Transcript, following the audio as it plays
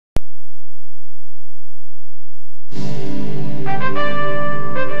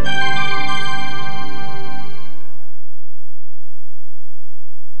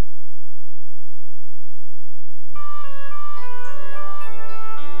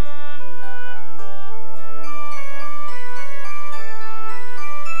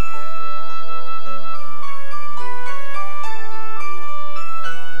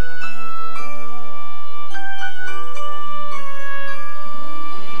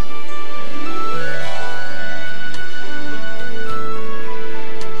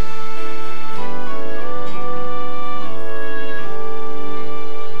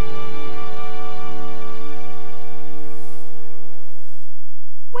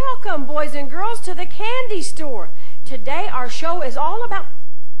Welcome, boys and girls, to the candy store. Today our show is all about...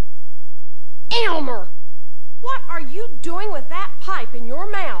 Elmer! What are you doing with that pipe in your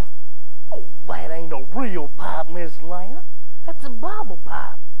mouth? Oh, that ain't a real pipe, Miss Lana. That's a bubble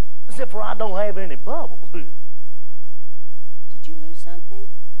pipe. Except for I don't have any bubbles. Did you lose something?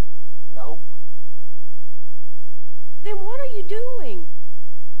 Nope. Then what are you doing?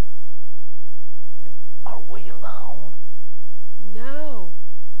 Are we alone? No.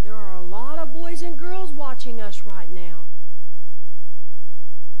 There are a lot of boys and girls watching us right now.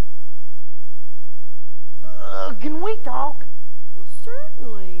 Can we talk? Well,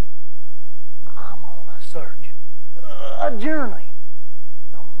 certainly. I'm on a search, a journey,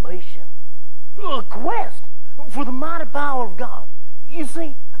 a mission, a quest for the mighty power of God. You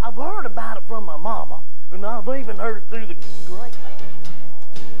see, I've heard about it from my mama, and I've even heard it through the grapevine.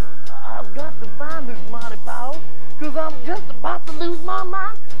 I've got to find this mighty power, because I'm just about to lose my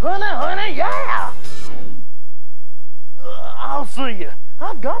mind. Honey, yeah! I'll see you.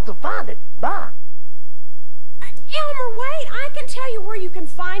 I've got to find it. Bye. Elmer, wait! I can tell you where you can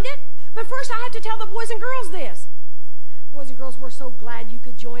find it. But first I have to tell the boys and girls this. Boys and girls, we're so glad you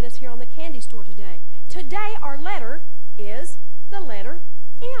could join us here on the candy store today. Today our letter is the letter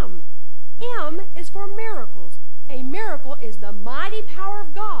M. M is for miracles. A miracle is the mighty power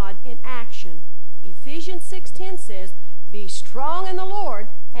of God in action. Ephesians 6:10 says, "Be strong in the Lord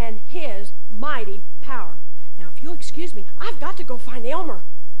and His mighty power." Now, if you'll excuse me, I've got to go find Elmer.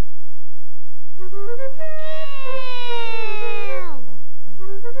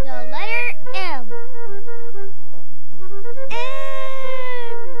 The letter M.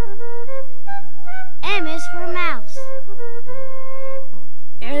 M is for mouse.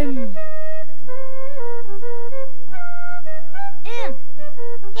 M.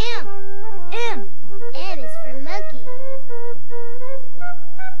 M. M is for monkey.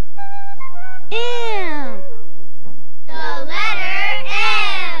 M. The letter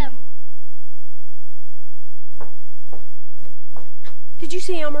M. Did you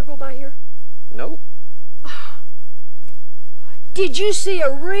see Elmer go by here? Nope. Did you see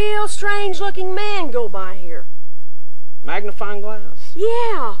a real strange-looking man go by here? Magnifying glass?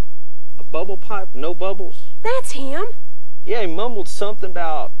 Yeah, A bubble pipe? No bubbles? that's him. Yeah, he mumbled something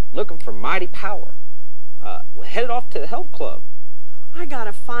about looking for mighty power. We're headed off to the health club. I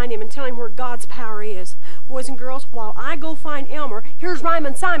gotta find him and tell him where God's power is. Boys and girls, while I go find Elmer, here's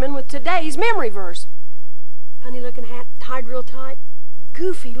Ryman Simon with today's memory verse. Funny-looking hat, tied real tight,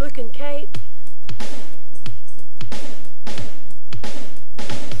 goofy-looking cape.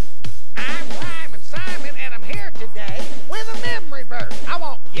 I'm Ryman Simon, and I'm here today with a memory verse I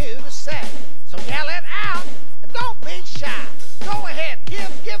want you to say. So yell it out, and don't be shy. Go ahead,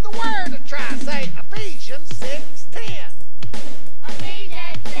 give the word a try. Say Ephesians 6:10.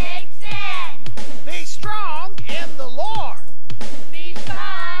 Ephesians 6:10. Be strong in the Lord, Be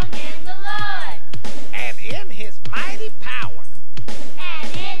strong in the Lord, and in His mighty power.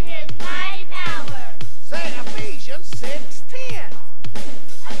 and in His mighty power. Say Ephesians 6:10.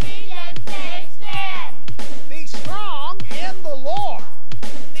 Ephesians 6:10. Be strong in the Lord,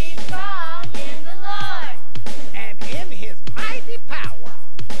 Be strong in the Lord, and in His mighty power.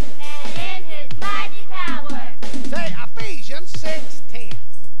 and in His mighty power. Say Ephesians 6:10.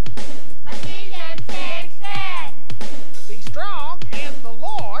 Ephesians 6:10. Be strong in the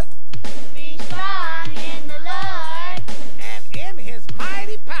Lord, Be strong in the Lord, and in His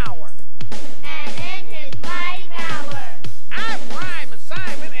mighty power. and in His mighty power. I'm Ryman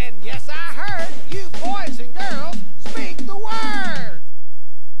Simon, and yes, I heard you boys and girls speak the word.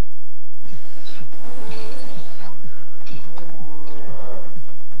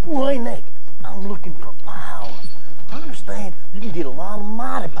 Hey, Nick, I'm looking for power. I understand you can get a lot of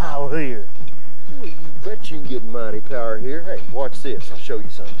mighty power here. Well, you bet you can get mighty power here. Hey, watch this. I'll show you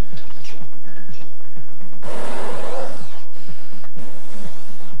something.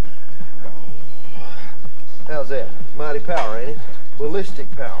 How's that? Mighty power, ain't it?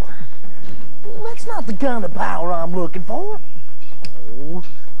 Ballistic power. That's not the kind of power I'm looking for. Oh,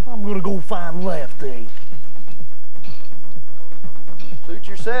 I'm gonna go find Lefty. Suit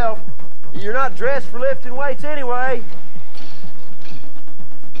yourself. You're not dressed for lifting weights anyway.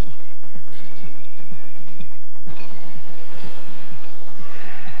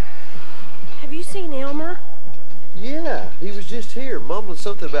 Have you seen Elmer? Yeah, he was just here mumbling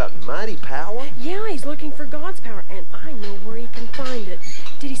something about mighty power. Yeah, he's looking for God's power, and I know where he can find it.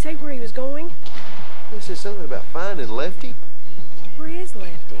 Did he say where he was going? He said something about finding Lefty. Where is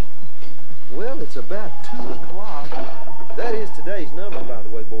Lefty? Well, it's about 2 o'clock. That is today's number, by the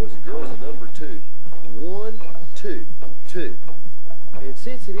way, boys and girls, the number 2. 1, 2, 2. And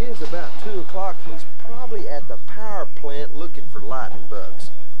since it is about 2 o'clock, he's probably at the power plant looking for lightning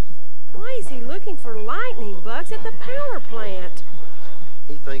bugs. Why is he looking for lightning bugs at the power plant?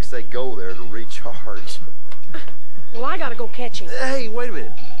 He thinks they go there to recharge. Well, I gotta go catch him. Hey, wait a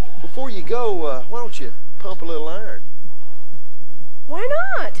minute. Before you go, why don't you pump a little iron? Why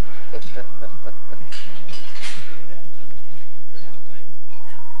not?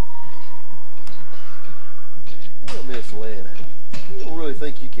 Well, Miss Lana, you don't really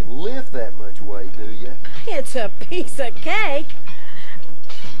think you can lift that much weight, do you? It's a piece of cake.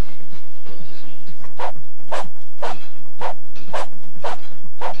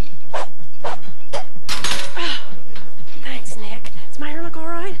 Thanks, Nick. Does my hair look all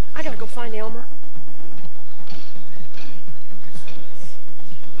right? I gotta go find Elmer.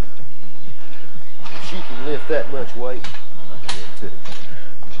 If she can lift that much weight, I can too.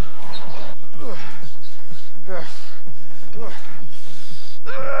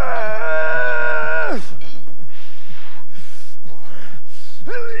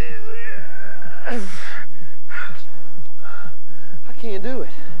 I can't do it.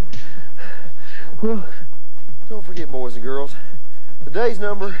 Well, don't forget, boys and girls, today's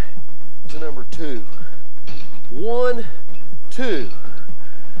number is the number 2. 1, 2.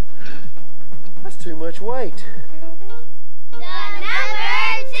 That's too much weight. The number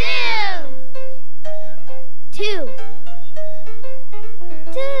 2. 2.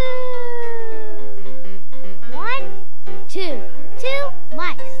 2. 1, 2. 2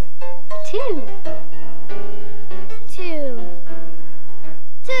 mice. 2. 2.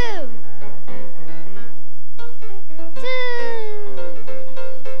 2. 2.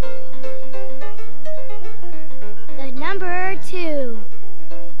 The number 2.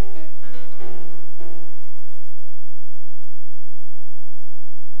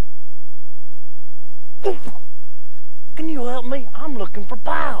 Can you help me? I'm looking for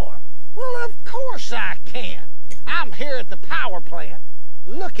power. Well, of course I can. I'm here at the power plant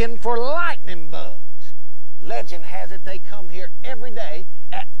looking for lightning bugs. Legend has it they come here every day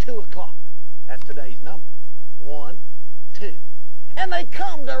at 2 o'clock. That's today's number. 1, 2. And they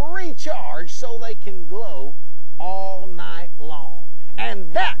come to recharge so they can glow all night long.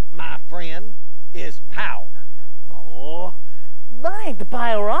 And that, my friend, is power. Oh, that ain't the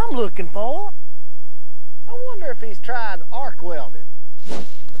power I'm looking for. I wonder if he's tried arc welding.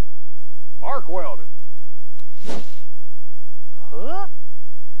 Arc welding. Huh?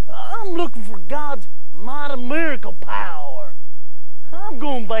 I'm looking for God's mighty miracle power. I'm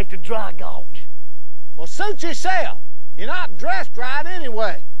going back to Dry Gulch. Well, suit yourself. You're not dressed right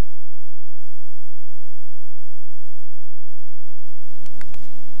anyway.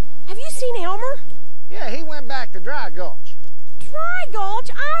 Have you seen Elmer? Yeah, he went back to Dry Gulch. Dry Gulch?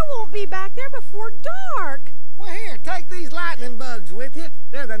 I won't be back there before dark. Well, here, take these lightning bugs with you.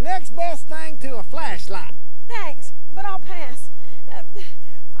 They're the next best thing to a flashlight. Thanks, but I'll pass.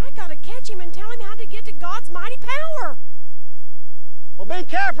 I gotta catch him and tell him how to get to God's mighty power. Well, be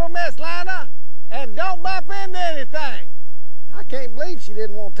careful, Miss Lana, and don't bump into anything. I can't believe she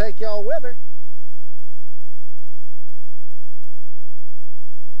didn't want to take y'all with her.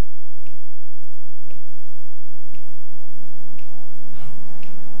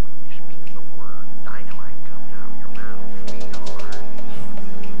 When you speak the word, dynamite comes out of your mouth, sweetheart.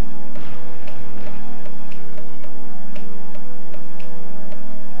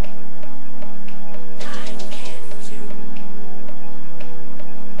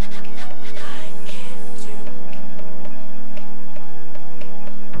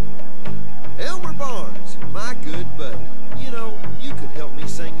 Elmer Barnes, my good buddy. You know, you could help me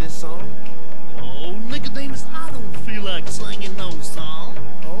sing this song. Oh, Nicodemus, I don't feel like singing no song.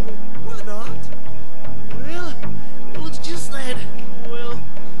 Oh, why not? Well, it's just that, well,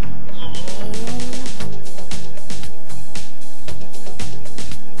 oh.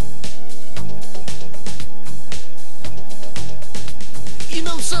 You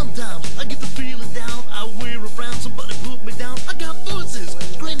know, sometimes I get the feeling down, I wear a frown, somebody put me down. I got voices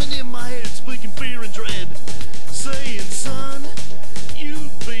screaming in my head, speaking fear and dread, saying, son,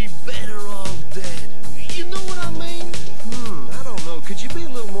 you'd be better off dead. You know what I mean? I don't know. Could you be a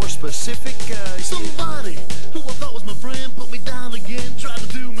little more specific? Somebody who I thought was my friend put me down again, tried to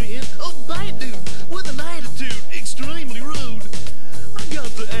do me in. A bad dude with an attitude, extremely rude. I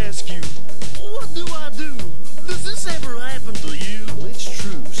got to ask you, what do I do? Does this ever happen to you? Well, it's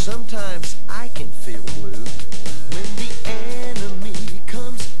true. Sometimes I can feel blue when the enemy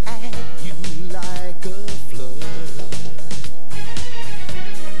comes at you like a flood.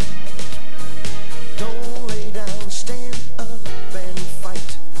 Don't lay down, stand up and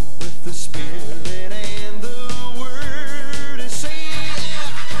fight with the spirit and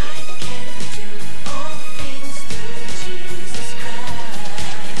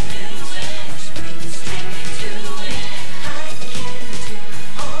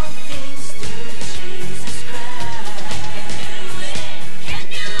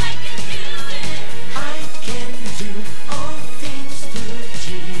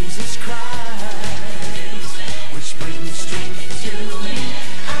Jesus Christ, which brings strength to me.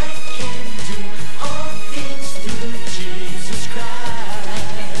 I can do all things through Jesus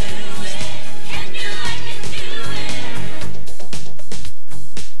Christ. Can do, I can do it.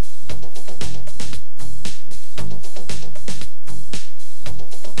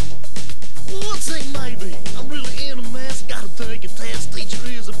 Let's say maybe I'm really in a mess. Gotta take a test. Teacher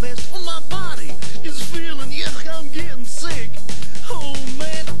is the best. Oh, my body is feeling, yeah, I'm getting sick. Oh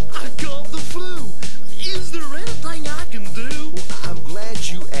man, I got the flu. Is there anything I can do? Well, I'm glad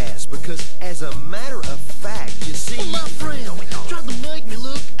you asked, because as a matter of fact, you see... Well, my friend tried to make me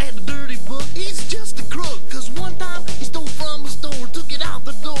look at the dirty book. He's just a crook, cause one time he stole from a store, took it out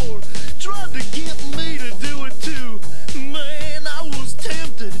the door, tried to get me to do it too. Man, I was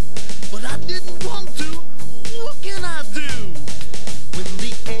tempted, but I didn't want to. What can I do? When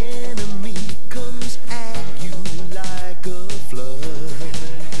the enemy comes at you like a flood,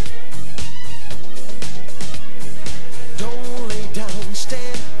 don't lay down,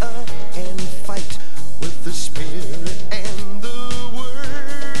 stand up and fight with the Spirit and the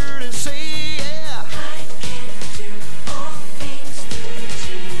Word, and say, yeah. I can do all things through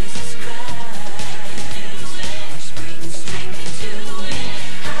Jesus Christ, which brings strength to me.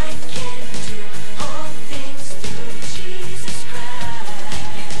 I can do all things through Jesus Christ.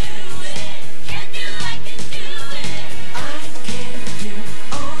 Can do, I can do it. I can do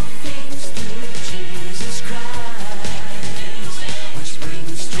all things through Jesus Christ, which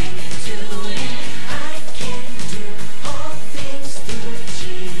brings strength to me. I can do all things through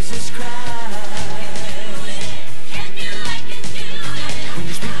Jesus Christ. Can do, I can do it. When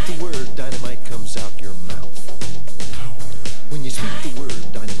you speak the word, dynamite comes out your mouth. When you speak the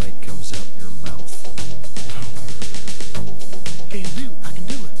word, dynamite comes out your mouth. Can do, I can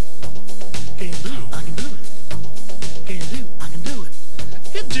do it. Can do, I can do it. Can do, I can do it.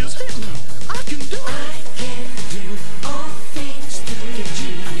 It just hit me. I can do it. I can do all things through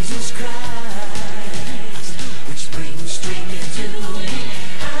Jesus Christ, which brings strength to me.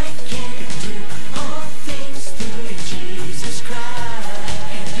 I can do all things through Jesus Christ.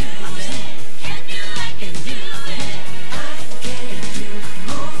 Can do, I can do it. I can do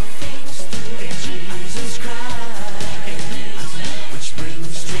all things through Jesus Christ, which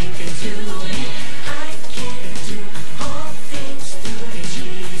brings strength to me. I can do all things through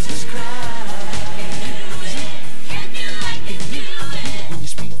Jesus Christ. Can do, I can do it. When you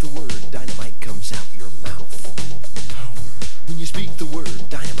speak the word, dynamite comes out your mouth. When you speak the word,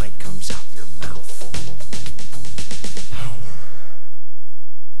 dynamite comes out your mouth.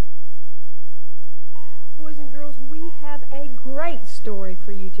 Boys and girls, we have a great story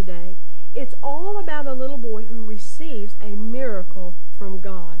for you today. It's all about a little boy who receives a miracle from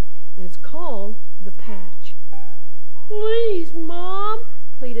God, and it's called The Patch. Please, Mom,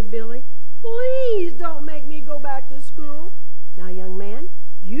 pleaded Billy. Please don't make me go back to school. Now, young man,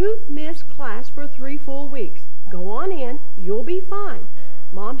 you've missed class for 3 full weeks. Go on in. You'll be fine.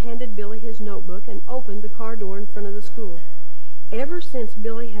 Mom handed Billy his notebook and opened the car door in front of the school. Ever since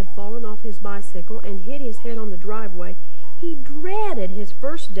Billy had fallen off his bicycle and hit his head on the driveway, he dreaded his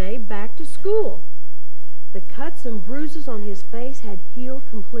first day back to school. The cuts and bruises on his face had healed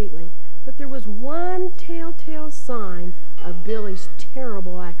completely, but there was one telltale sign of Billy's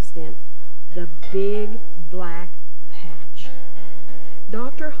terrible accident: the big black patch.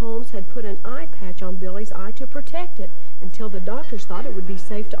 Dr. Holmes had put an eye patch on Billy's eye to protect it until the doctors thought it would be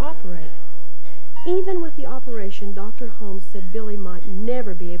safe to operate. Even with the operation, Dr. Holmes said Billy might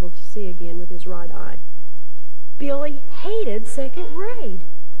never be able to see again with his right eye. Billy hated second grade.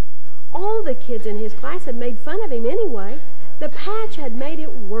 All the kids in his class had made fun of him anyway. The patch had made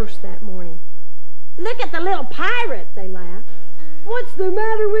it worse that morning. "Look at the little pirate," they laughed. "What's the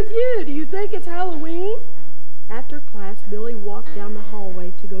matter with you? Do you think it's Halloween?" After class, Billy walked down the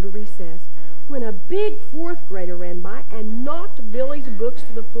hallway to go to recess when a big 4th grader ran by and knocked Billy's books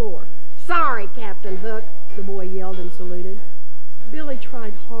to the floor. "Sorry, Captain Hook," the boy yelled and saluted. Billy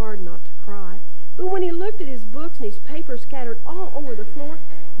tried hard not to cry, but when he looked at his books and his papers scattered all over the floor,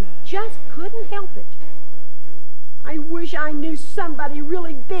 he just couldn't help it. "I wish I knew somebody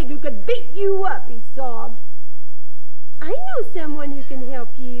really big who could beat you up," he sobbed. "I know someone who can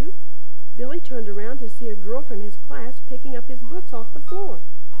help you." Billy turned around to see a girl from his class picking up his books off the floor.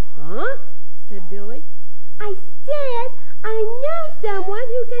 "Huh?" said Billy. "I said I know someone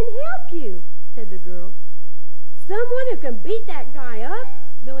who can help you," said the girl. "Someone who can beat that guy up?"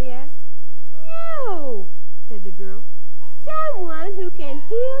 Billy asked. "No," said the girl. "Someone who can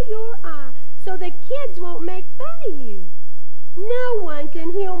heal your eye so the kids won't make fun of you." "No one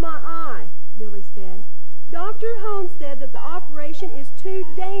can heal my eye," Billy said. "Dr. Dr. Holmes said that the operation is too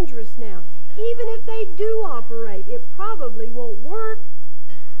dangerous now. Even if they do operate, it probably won't work.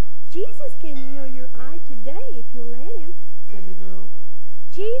 Jesus can heal your eye today if you'll let him, said the girl.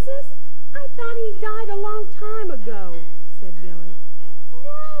 Jesus? I thought he died a long time ago, said Billy.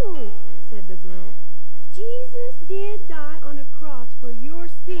 No, said the girl. Jesus did die on a cross for your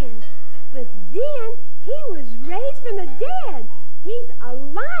sins, but then he was raised from the dead. He's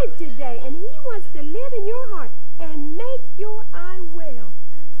alive today, and he wants to live in your heart and make your eye well.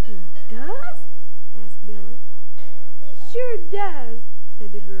 He does? Asked Billy. He sure does,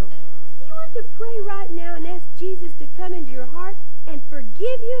 said the girl. Do you want to pray right now and ask Jesus to come into your heart and forgive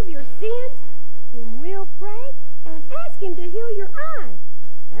you of your sins? Then we'll pray and ask him to heal your eye.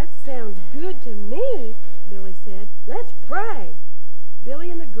 That sounds good to me, Billy said. Let's pray. Billy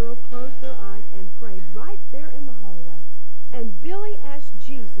and the girl closed their eyes and prayed right there in the hallway. And Billy asked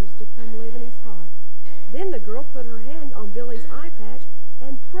Jesus to come live in his heart. Then the girl put her hand on Billy's eye patch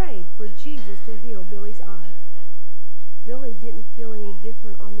and prayed for Jesus to heal Billy's eye. Billy didn't feel any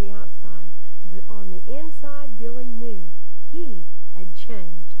different on the outside, but on the inside, Billy knew he had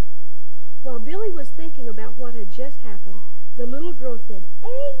changed. While Billy was thinking about what had just happened, the little girl said,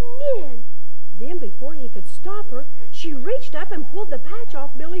 "Amen." Then before he could stop her, she reached up and pulled the patch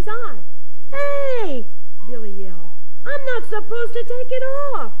off Billy's eye. "Hey!" Billy yelled. "I'm not supposed to take it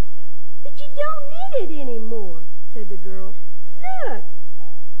off." "But you don't need it anymore," said the girl. "Look."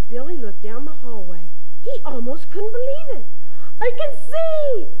 Billy looked down the hallway. He almost couldn't believe it. "I can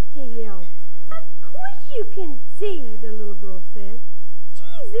see!" he yelled. "Of course you can see," the little girl said.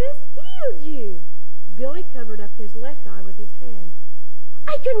 "Jesus healed you." Billy covered up his left eye with his hand.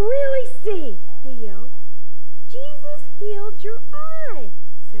 "I can really see," he yelled. "Jesus healed your eye,"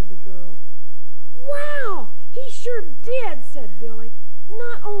 said the girl. "Wow, he sure did," said Billy.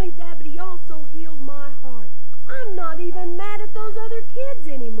 "Not only that, but he also healed my heart. I'm not even mad at those other kids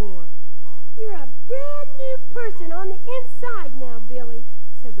anymore." "You're a brand new person on the inside now, Billy,"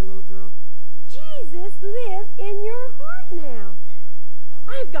 said the little girl. "Jesus lives in your heart now."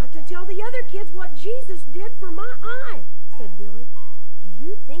 "I've got to tell the other kids what Jesus did for my eye," said Billy. "Do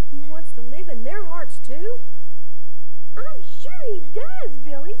you think he wants to live in their hearts too?" "I'm sure he does,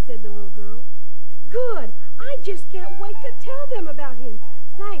 Billy," said the little girl. "Good. I just can't wait to tell them about him.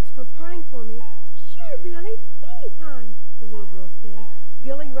 Thanks for praying for me." "Sure, Billy. Anytime," the little girl said.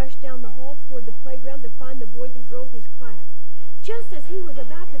 Billy rushed down the hall toward the playground to find the boys and girls in his class. Just as he was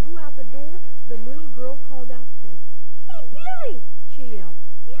about to go out the door, the little girl called out to him. "Hey, Billy!" she yelled.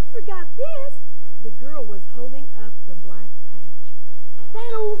 "You forgot this." The girl was holding up the black patch.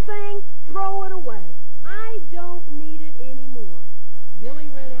 "That old thing, throw it away. I don't need it anymore." Billy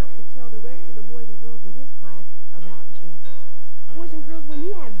ran out to tell the rest of the boys and girls in his class about Jesus. Boys and girls, when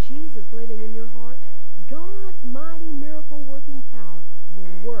you have Jesus living in your heart, God's mighty miracle-working power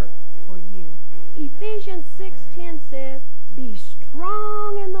will work for you. Ephesians 6:10 says, "Be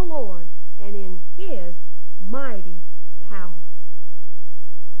strong in the Lord and in his mighty power."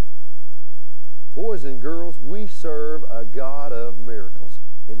 Boys and girls, we serve a God of miracles.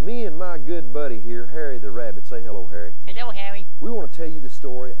 And me and my good buddy here, Harry the Rabbit, say hello, Harry. Hello, Harry. We want to tell you the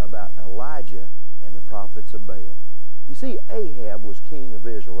story about Elijah and the prophets of Baal. You see, Ahab was king of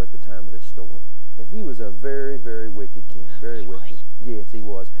Israel at the time of this story. And he was a very, very wicked king. Very wicked. Yes, he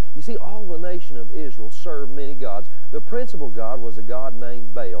was. You see, all the nation of Israel served many gods. The principal god was a god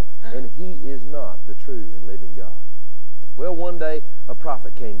named Baal, and he is not the true and living God. Well, one day, a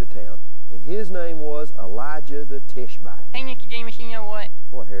prophet came to town, and his name was Elijah the Tishbite. Hey, Nicodemus, you know what?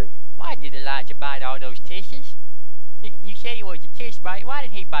 What, Harry? Why did Elijah bite all those tissues? You said he was a Tishbite. Why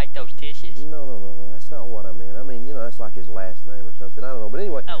did he bite those tissues? No. That's not what I mean. I mean, that's like his last name or something. I don't know. But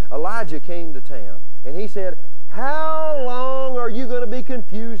anyway, Elijah came to town, and he said, "How long are you going to be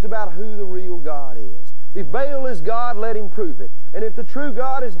confused about who the real God is? If Baal is God, let him prove it. And if the true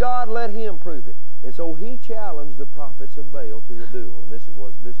God is God, let him prove it." And so he challenged the prophets of Baal to a duel, and this is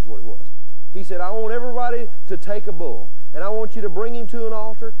what it was. He said, "I want everybody to take a bull, and I want you to bring him to an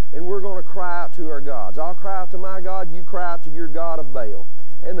altar, and we're going to cry out to our gods. I'll cry out to my God, you cry out to your God of Baal.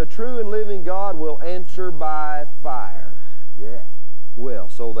 And the true and living God will answer by fire." Yeah. Well,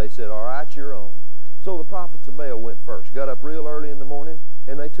 so they said, "All right, you're on." So the prophets of Baal went first, got up real early in the morning,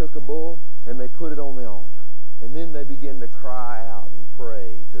 and they took a bull, and they put it on the altar. And then they began to cry out and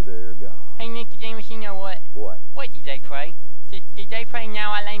pray to their God. Hey, Nicodemus, you know what? What? What did they pray? Did they pray,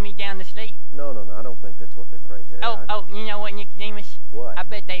 "Now I lay me down to sleep"? No, I don't think that's what they prayed, Harry. You know what, Nicodemus? What? I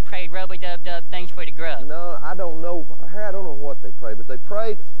bet they prayed rub-a-dub-dub things for the grub. No, I don't know. Harry, I don't know what they prayed, but they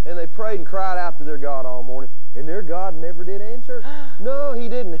prayed and cried out to their God all morning, and their God never did answer. No, he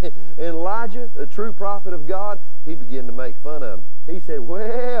didn't. And Elijah, the true prophet of God, he began to make fun of him. He said,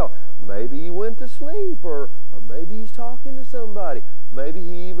 well, maybe he went to sleep, or maybe he's talking to somebody. Maybe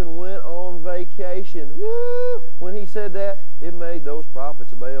he even went on vacation. Woo! When he said that, it made those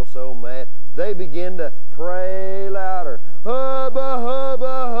prophets of Baal so mad. They began to pray louder. Hubba,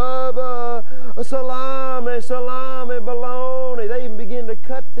 hubba, hubba, salami, salami, baloney. They even began to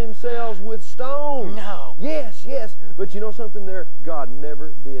cut themselves with stones. No. Yes, yes. But you know something there? God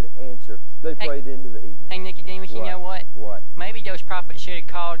never did answer. They prayed into the evening. Hey, Nicodemus, you know what? What? Maybe those prophets should have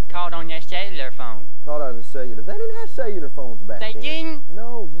called on their cellular phone. Called on the cellular. They didn't have cellular phones back then. They didn't?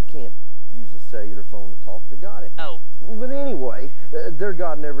 No, you can't use a cellular phone to talk to God. Oh. But anyway, their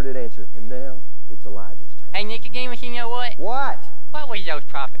God never did answer. And now it's Elijah's turn. Hey, Nicodemus, you know what? What? What was those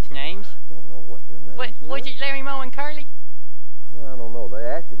prophets' names? I don't know what their names were. Was it Larry, Moe, and Curly? Well, I don't know. They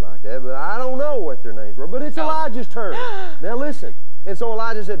acted like that, but I don't know what their names were. But it's Elijah's turn. Now listen. And so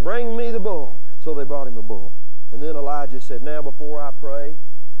Elijah said, bring me the bull. So they brought him a bull. And then Elijah said, now before I pray,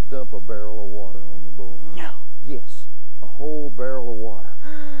 dump a barrel of water on the bull. No. Yes, a whole barrel of water.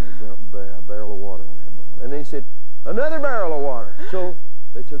 They dumped a barrel of water on that bull. And then he said, another barrel of water. So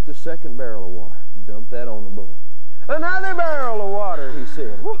they took the second barrel of water and dumped that on the bull. Another barrel of water, he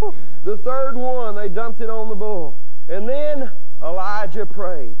said. Woo! The third one, they dumped it on the bull. And then Elijah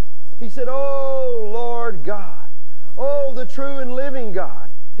prayed. He said, oh, Lord God, oh, the true and living God.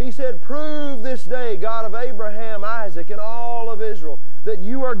 He said, prove this day, God of Abraham, Isaac, and all of Israel, that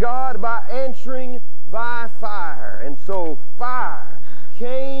you are God by answering by fire. And so fire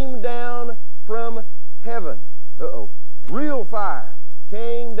came down from heaven. Real fire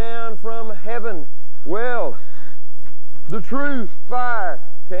came down from heaven. Well, the true fire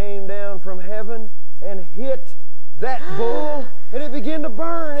came down from heaven and hit that bull, and it began to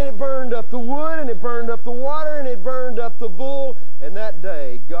burn, and it burned up the wood, and it burned up the water, and it burned up the bull. And that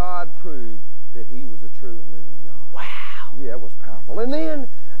day, God proved that he was a true and living God. Wow. Yeah, it was powerful. And then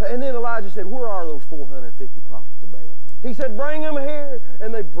Elijah said, where are those 450 prophets of Baal? He said, bring them here.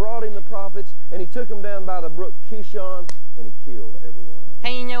 And they brought him the prophets, and he took them down by the brook Kishon, and he killed every one of them.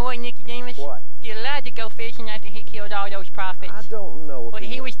 Hey, you know what, Nicodemus? What? Did Elijah go fishing after he killed all those prophets? I don't know if Well,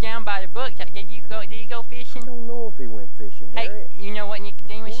 he was down by the brook. Did he go fishing? I don't know if he went fishing, Harry. Hey, you know what,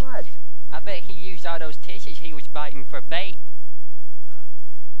 Nicodemus? What? I bet he used all those tissues he was biting for bait.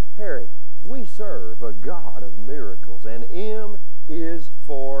 Harry, we serve a God of miracles, and M is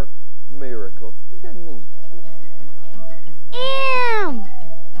for miracles. It doesn't mean tissue. M.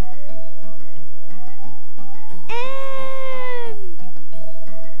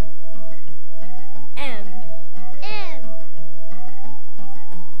 M. M.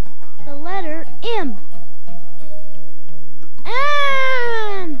 The letter M.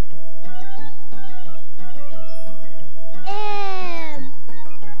 M. M.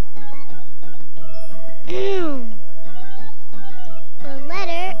 M. The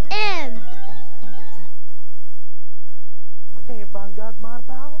letter M. I can't find God's mighty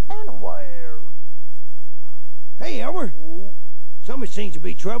power anywhere. Hey, Elmer. Something seems to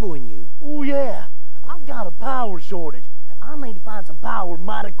be troubling you. Oh, yeah. I've got a power shortage. I need to find some power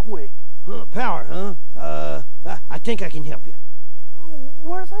mighty quick. Huh, power, huh? I think I can help you.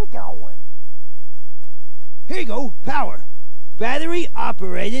 Where's they going? Here you go, power.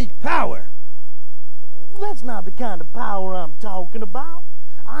 Battery-operated power. That's not the kind of power I'm talking about.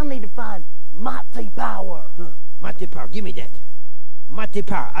 I need to find mighty power. Huh, mighty power, give me that. Mighty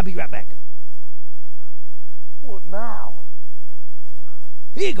power, I'll be right back. What now?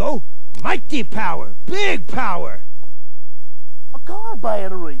 Here you go, mighty power, big power. A car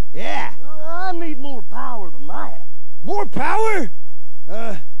battery. Yeah. I need more power than that. More power?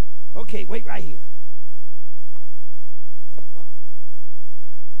 Okay, wait right here.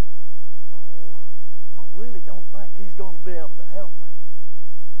 Oh, I really don't think he's going to be able to help me.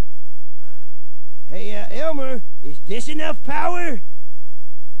 Hey, Elmer, is this enough power?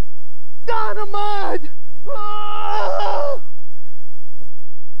 Dynamite! Ah!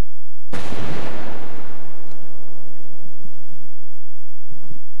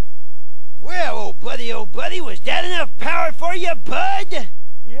 Well, old buddy, was that enough power for you, bud?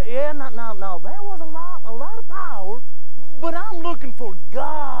 Yeah, no, that was a lot of power, but I'm looking for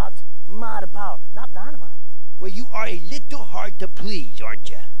God's mighty power, not dynamite. Well, you are a little hard to please, aren't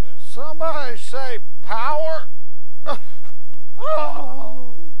you? Somebody say power? Oh.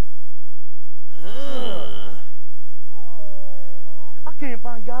 Huh. I can't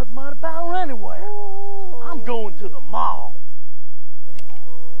find God's mighty power anywhere. I'm going to the mall.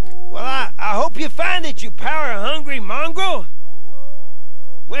 Well, I hope you find it, you power-hungry mongrel.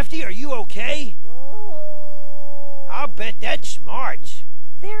 Lefty, are you okay? I'll bet that's smart.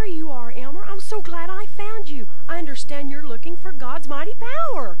 There you are. so glad I found you. I understand you're looking for God's mighty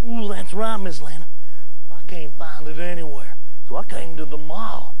power. Well, that's right, Miss Lana. I can't find it anywhere, so I came to the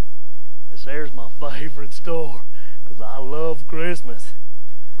mall. This here's my favorite store, 'cause I love Christmas.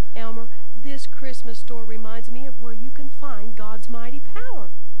 Elmer, this Christmas store reminds me of where you can find God's mighty power.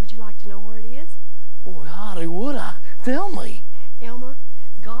 Would you like to know where it is? Boy, howdy would I. Tell me. Elmer,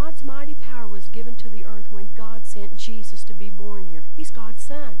 God's mighty power was given to the earth when God sent Jesus to be born here. He's God's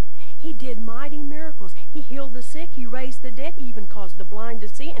son. He did mighty miracles. He healed the sick, he raised the dead, he even caused the blind to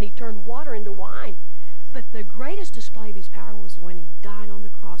see, and he turned water into wine. But the greatest display of his power was when he died on the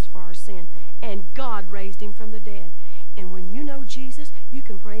cross for our sin, and God raised him from the dead. And when you know Jesus, you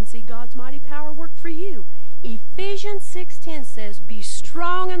can pray and see God's mighty power work for you. Ephesians 6:10 says, "Be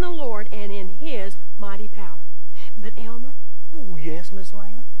strong in the Lord and in his mighty power." But Elmer, Oh, yes, Miss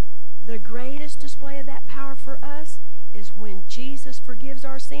Lana? the greatest display of that power for us is when Jesus forgives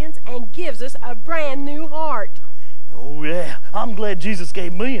our sins and gives us a brand new heart. Oh, yeah. I'm glad Jesus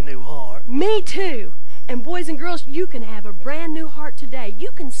gave me a new heart. Me too. And boys and girls, you can have a brand new heart today.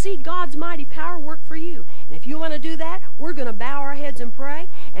 You can see God's mighty power work for you. And if you want to do that, we're going to bow our heads and pray,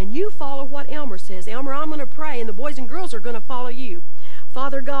 and you follow what Elmer says. Elmer, I'm going to pray, and the boys and girls are going to follow you.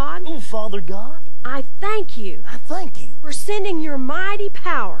 Father God, Oh, Father God, I thank you I thank you for sending your mighty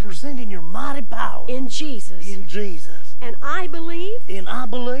power for sending your mighty power in Jesus. in Jesus. And I believe And I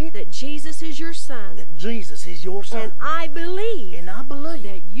believe that Jesus is your son. that Jesus is your son. And I believe And I believe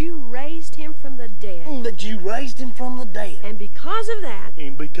that you raised him from the dead. that you raised him from the dead. And because of that,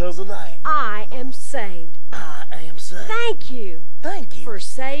 And because of that, I am saved. I am saved. Thank you Thank you for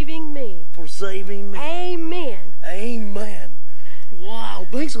saving me. for saving me. Amen. Amen. Wow,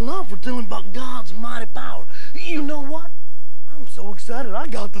 thanks a lot for telling about God's mighty power. You know what? I'm so excited I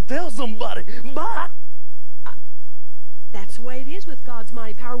got to tell somebody. Bye. That's the way it is with God's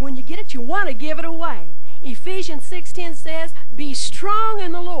mighty power. When you get it, you want to give it away. Ephesians 6:10 says, "Be strong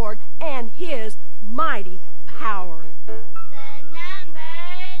in the Lord and his mighty power." The number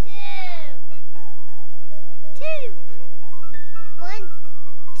 2. 2. 1,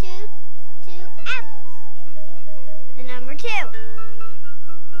 2, 2 apples. The number 2. 2.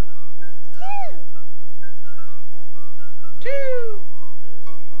 2.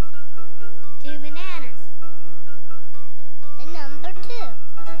 2 bananas. The number 2.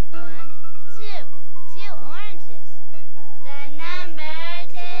 1, 2. 2 oranges. The number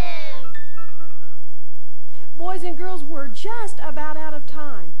 2. Boys and girls, we're just about out of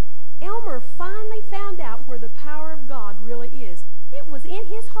time. Elmer finally found out where the power of God really is. It was in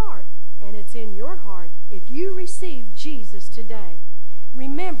his heart, and it's in your heart if you receive Jesus today.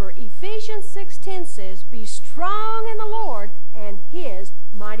 Remember, Ephesians 6:10 says, "Be strong in the Lord and his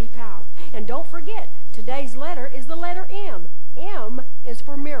mighty power." And don't forget, today's letter is the letter M. M is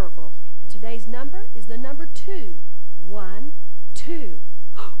for miracles. And today's number is the number 2. 1, 2.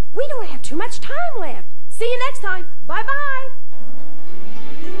 We don't have too much time left. See you next time. Bye-bye.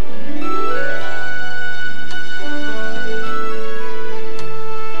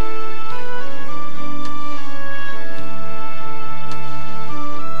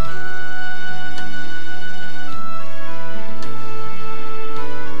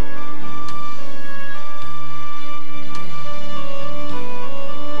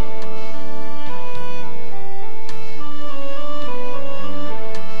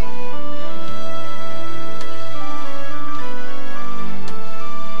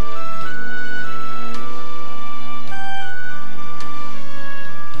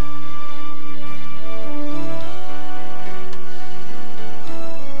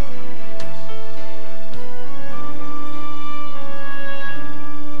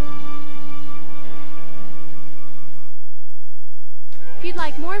 If you'd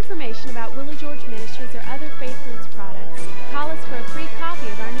like more information about Willie George Ministries or other Faith Roots products,